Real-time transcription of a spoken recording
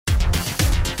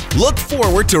Look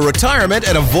forward to retirement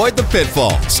and avoid the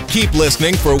pitfalls. Keep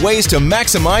listening for ways to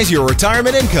maximize your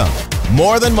retirement income.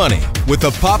 More Than Money with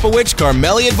the Popowich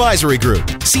Carmeli Advisory Group,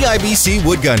 CIBC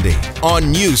Wood Gundy,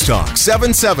 on News Talk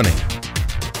 770.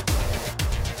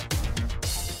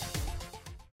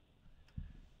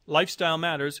 Lifestyle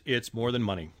matters. It's More Than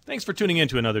Money. Thanks for tuning in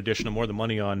to another edition of More Than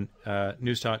Money on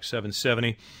News Talk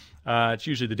 770. It's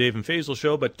usually the Dave and Faisal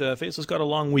show, but Faisal's got a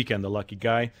long weekend, the lucky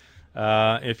guy.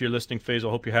 If you're listening, Faisal,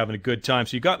 I hope you're having a good time.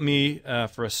 So you got me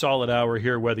for a solid hour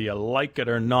here, whether you like it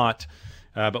or not.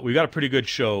 But we've got a pretty good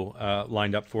show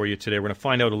lined up for you today. We're going to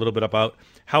find out a little bit about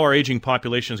how our aging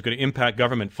population is going to impact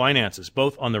government finances,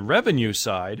 both on the revenue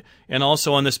side and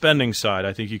also on the spending side.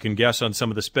 I think you can guess on some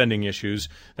of the spending issues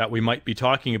that we might be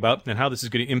talking about and how this is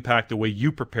going to impact the way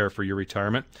you prepare for your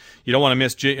retirement. You don't want to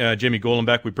miss Jimmy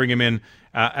Golenbeck. We bring him in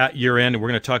at year-end, and we're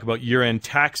going to talk about year-end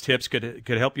tax tips could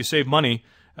help you save money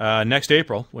next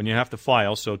April when you have to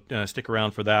file, so stick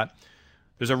around for that.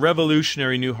 There's a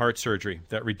revolutionary new heart surgery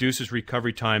that reduces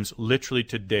recovery times literally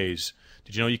to days.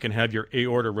 Did you know you can have your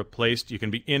aorta replaced? You can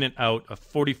be in and out of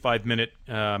 45-minute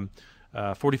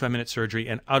surgery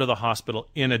and out of the hospital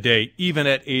in a day, even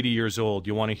at 80 years old.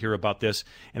 You want to hear about this,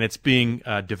 and it's being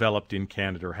developed in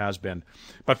Canada, or has been.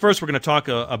 But first, we're going to talk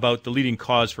about the leading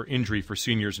cause for injury for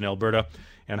seniors in Alberta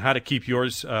and how to keep your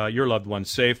loved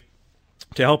ones safe.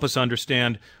 To help us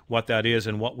understand what that is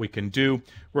and what we can do,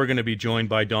 we're going to be joined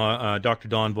by Dr.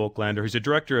 Don Volklander, who's the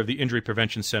director of the Injury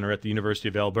Prevention Center at the University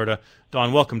of Alberta.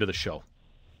 Don, welcome to the show.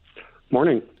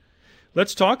 Morning.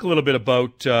 Let's talk a little bit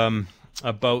about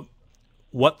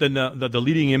what the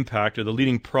leading impact or the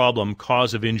leading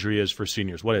cause of injury is for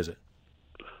seniors. What is it?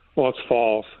 Well, it's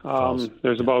falls.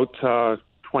 There's about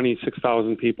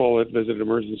 26,000 people that visit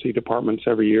emergency departments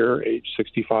every year, age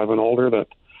 65 and older, that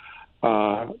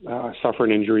suffer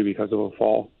an injury because of a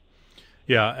fall.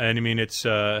 Yeah, and I mean it's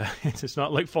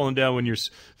not like falling down when you're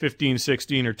 15,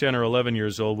 16, or 10 or 11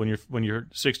 years old. When you're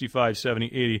 65, 70,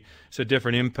 80, it's a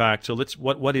different impact. So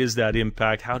what is that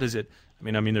impact? How does it? I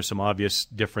mean, there's some obvious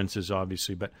differences,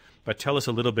 obviously, but tell us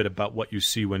a little bit about what you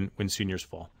see when seniors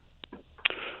fall.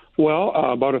 Well,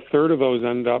 about a third of those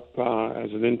end up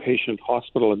as an inpatient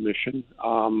hospital admission.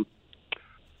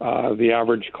 The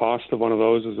average cost of one of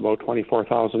those is about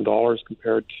 $24,000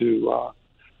 compared to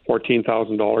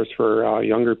 $14,000 for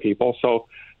younger people. So,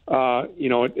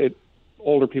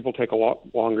 older people take a lot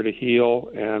longer to heal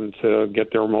and to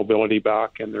get their mobility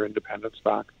back and their independence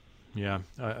back. Yeah,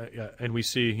 and we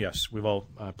see, yes, we've all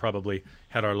probably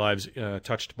had our lives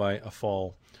touched by a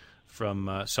fall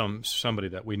from somebody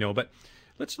that we know. But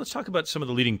let's talk about some of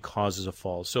the leading causes of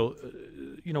falls. So,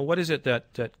 what is it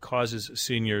that causes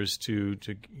seniors to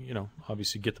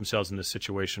obviously get themselves in this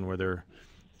situation where they're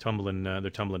tumbling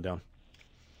down?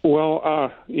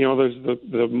 Well, there's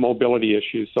the mobility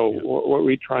issue. So what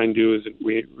we try and do is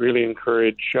we really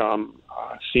encourage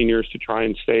seniors to try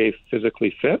and stay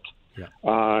physically fit. Yeah.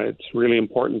 It's really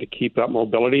important to keep that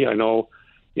mobility. I know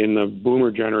in the boomer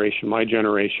generation, my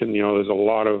generation, there's a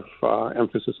lot of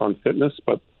emphasis on fitness,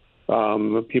 but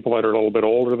people that are a little bit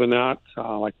older than that,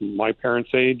 like my parents'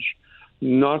 age,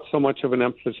 not so much of an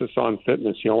emphasis on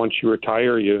fitness. Once you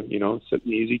retire, you sit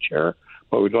in the easy chair.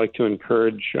 But we'd like to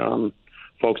encourage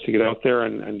folks to get out there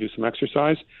and do some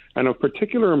exercise. And of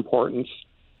particular importance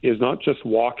is not just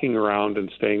walking around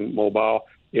and staying mobile.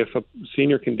 If a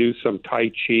senior can do some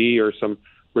Tai Chi or some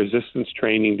resistance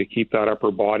training to keep that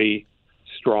upper body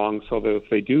strong so that if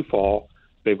they do fall,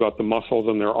 they've got the muscles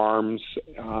in their arms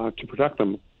to protect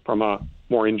them from a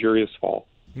more injurious fall.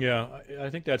 Yeah, I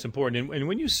think that's important. And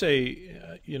when you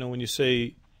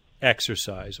say,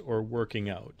 exercise or working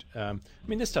out,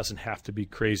 this doesn't have to be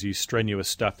crazy, strenuous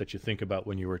stuff that you think about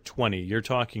when you were 20. You're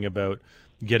talking about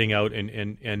getting out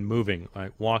and moving,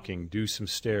 like walking, do some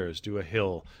stairs, do a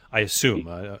hill, I assume.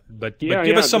 But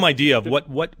give us some idea of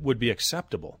what would be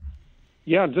acceptable.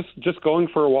 Yeah, just going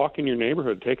for a walk in your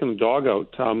neighborhood, taking the dog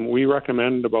out. We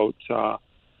recommend about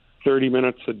 30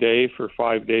 minutes a day for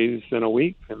 5 days in a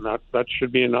week, and that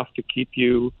should be enough to keep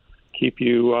your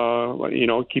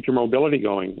mobility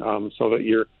going, so that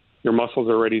your muscles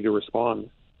are ready to respond.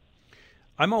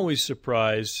 I'm always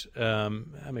surprised.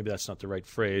 Maybe that's not the right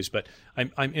phrase, but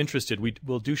I'm interested.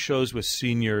 We'll do shows with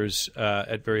seniors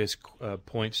at various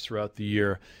points throughout the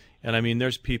year. And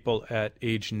there's people at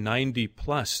age 90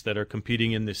 plus that are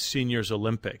competing in the Seniors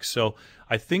Olympics. So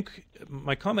I think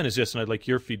my comment is this, and I'd like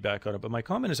your feedback on it, but my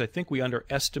comment is I think we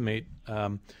underestimate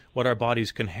what our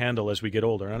bodies can handle as we get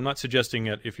older. And I'm not suggesting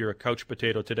that if you're a couch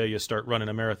potato today, you start running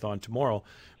a marathon tomorrow,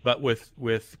 but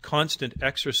with constant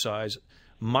exercise,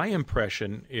 my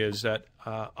impression is that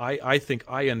I think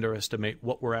I underestimate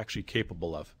what we're actually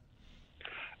capable of.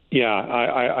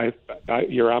 Yeah,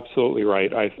 you're absolutely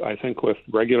right. I think with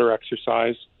regular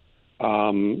exercise,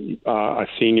 a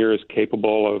senior is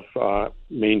capable of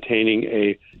maintaining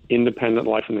a independent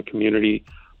life in the community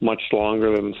much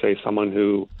longer than, say, someone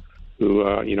who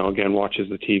again, watches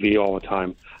the TV all the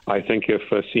time. I think if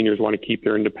seniors want to keep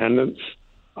their independence,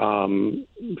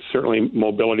 certainly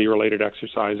mobility-related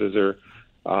exercises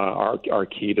are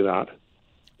key to that.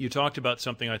 You talked about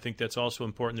something I think that's also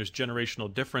important. There's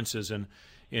generational differences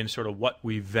in sort of what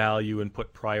we value and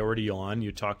put priority on.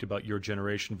 You talked about your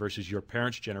generation versus your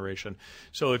parents' generation.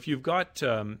 So if you've got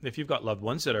loved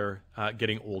ones that are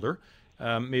getting older,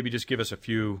 maybe just give us a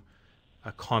few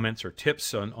comments or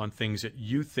tips on things that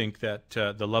you think that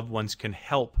the loved ones can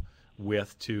help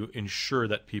with to ensure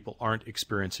that people aren't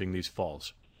experiencing these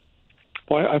falls.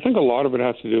 Well, I think a lot of it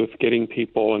has to do with getting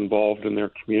people involved in their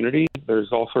community.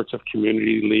 There's all sorts of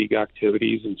community league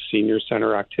activities and senior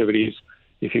center activities.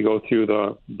 If you go through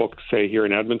the book, say here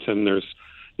in Edmonton, there's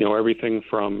everything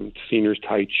from seniors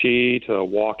Tai Chi to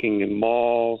walking in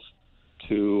malls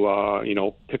to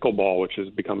pickleball, which has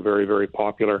become very, very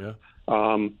popular.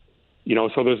 Yeah.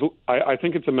 So there's. I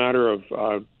think it's a matter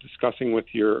of discussing with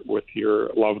your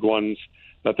loved ones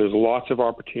that there's lots of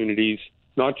opportunities,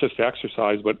 not just to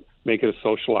exercise, but make it a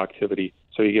social activity.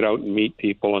 So you get out and meet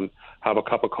people and have a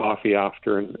cup of coffee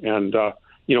after, and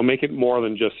make it more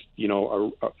than just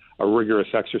a rigorous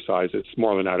exercise. It's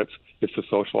more than that. It's the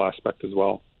social aspect as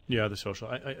well. Yeah, the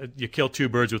social. You kill two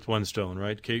birds with one stone,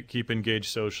 right? Keep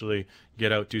engaged socially,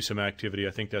 get out, do some activity.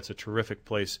 I think that's a terrific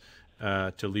place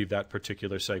to leave that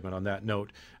particular segment on that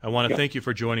note. I want to thank you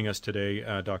for joining us today,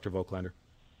 Dr. Voigtlander.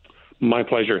 My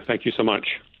pleasure. Thank you so much.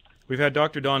 We've had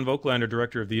Dr. Don Voigtlander,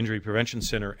 Director of the Injury Prevention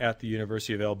Center at the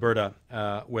University of Alberta,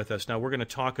 with us. Now, we're going to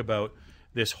talk about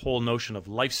this whole notion of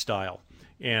lifestyle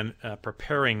and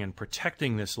preparing and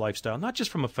protecting this lifestyle, not just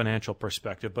from a financial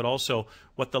perspective, but also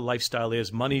what the lifestyle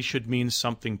is. Money should mean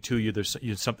something to you. There's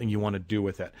something you want to do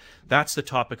with it. That's the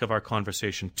topic of our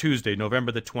conversation Tuesday,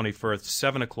 November the 21st,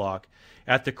 7 o'clock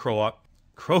at the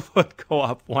Crowfoot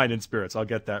Co-op Wine and Spirits. I'll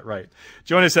get that right.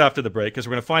 Join us after the break because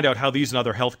we're going to find out how these and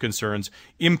other health concerns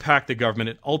impact the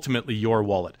government and ultimately your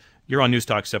wallet. You're on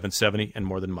Newstalk 770 and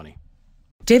More Than Money.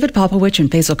 David Popowich and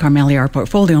Faisal Carmeli are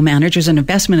portfolio managers and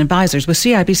investment advisors with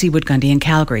CIBC Wood Gundy in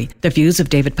Calgary. The views of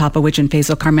David Popowich and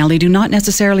Faisal Carmeli do not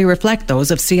necessarily reflect those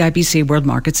of CIBC World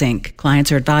Markets Inc.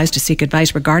 Clients are advised to seek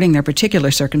advice regarding their particular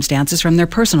circumstances from their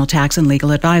personal tax and legal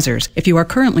advisors. If you are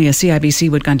currently a CIBC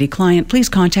Wood Gundy client, please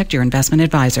contact your investment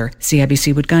advisor.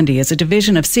 CIBC Wood Gundy is a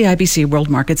division of CIBC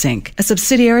World Markets Inc., a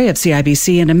subsidiary of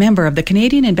CIBC and a member of the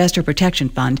Canadian Investor Protection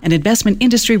Fund and Investment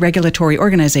Industry Regulatory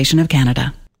Organization of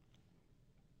Canada.